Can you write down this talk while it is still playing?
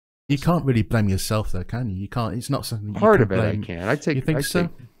You can't really blame yourself though, can you? You can't. It's not something Part you of can it blame. I can. I take. You think I so?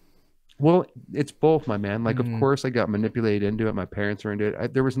 take. Well, it's both, my man. Like, of course, I got manipulated into it. My parents were into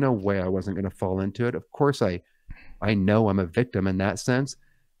it. There was no way I wasn't going to fall into it. Of course, I know I'm a victim in that sense.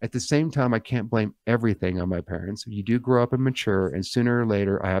 At the same time, I can't blame everything on my parents. You do grow up and mature, and sooner or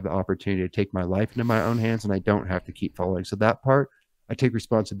later, I have the opportunity to take my life into my own hands, and I don't have to keep following. So that part, I take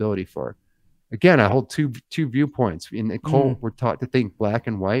responsibility for. Again, I hold two viewpoints. In the cult, we're taught to think black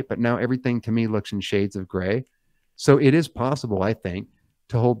and white, but now everything to me looks in shades of gray. So it is possible, I think,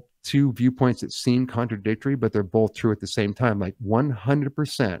 to hold two viewpoints that seem contradictory, but they're both true at the same time. Like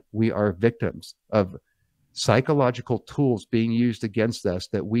 100%, we are victims of psychological tools being used against us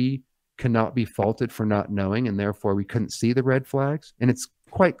that we cannot be faulted for not knowing, and therefore we couldn't see the red flags. And it's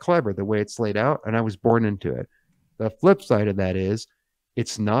quite clever the way it's laid out, and I was born into it. The flip side of that is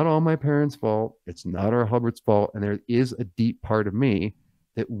it's not all my parents' fault. It's not our Hubbard's fault. And there is a deep part of me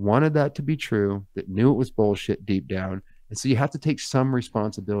that wanted that to be true, that knew it was bullshit deep down. And so you have to take some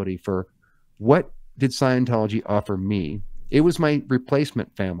responsibility for what did Scientology offer me? It was my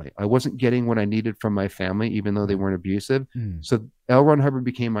replacement family. I wasn't getting what I needed from my family, even though they weren't abusive. So L. Ron Hubbard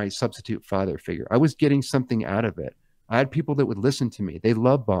became my substitute father figure. I was getting something out of it. I had people that would listen to me. They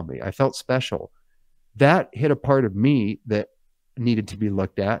love bombed me. I felt special. That hit a part of me that needed to be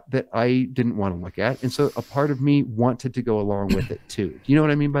looked at that I didn't want to look at. And so a part of me wanted to go along with it too. Do you know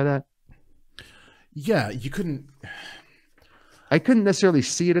what I mean by that? Yeah, I couldn't necessarily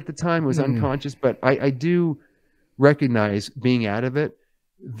see it at the time. It was unconscious, but I do recognize being out of it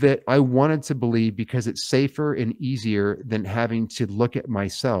that I wanted to believe because it's safer and easier than having to look at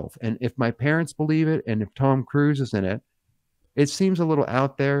myself. And if my parents believe it, and if Tom Cruise is in it, it seems a little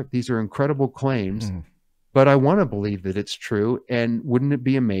out there. These are incredible claims. But I want to believe that it's true, and wouldn't it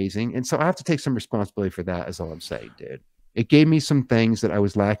be amazing? And so I have to take some responsibility for that, is all I'm saying, dude. It gave me some things that I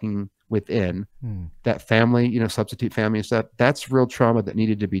was lacking within that family, you know, substitute family and stuff. That's real trauma that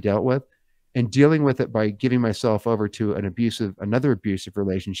needed to be dealt with. And dealing with it by giving myself over to another abusive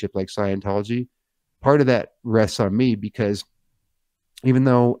relationship like Scientology, part of that rests on me, because even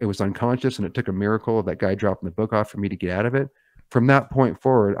though it was unconscious and it took a miracle of that guy dropping the book off for me to get out of it, from that point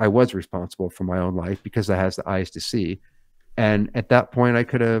forward, I was responsible for my own life because I has the eyes to see. And at that point, I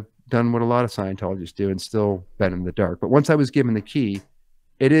could have done what a lot of Scientologists do and still been in the dark. But once I was given the key,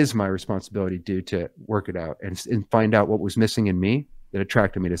 it is my responsibility to work it out and find out what was missing in me that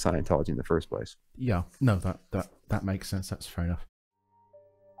attracted me to Scientology in the first place. Yeah, no, that makes sense. That's fair enough.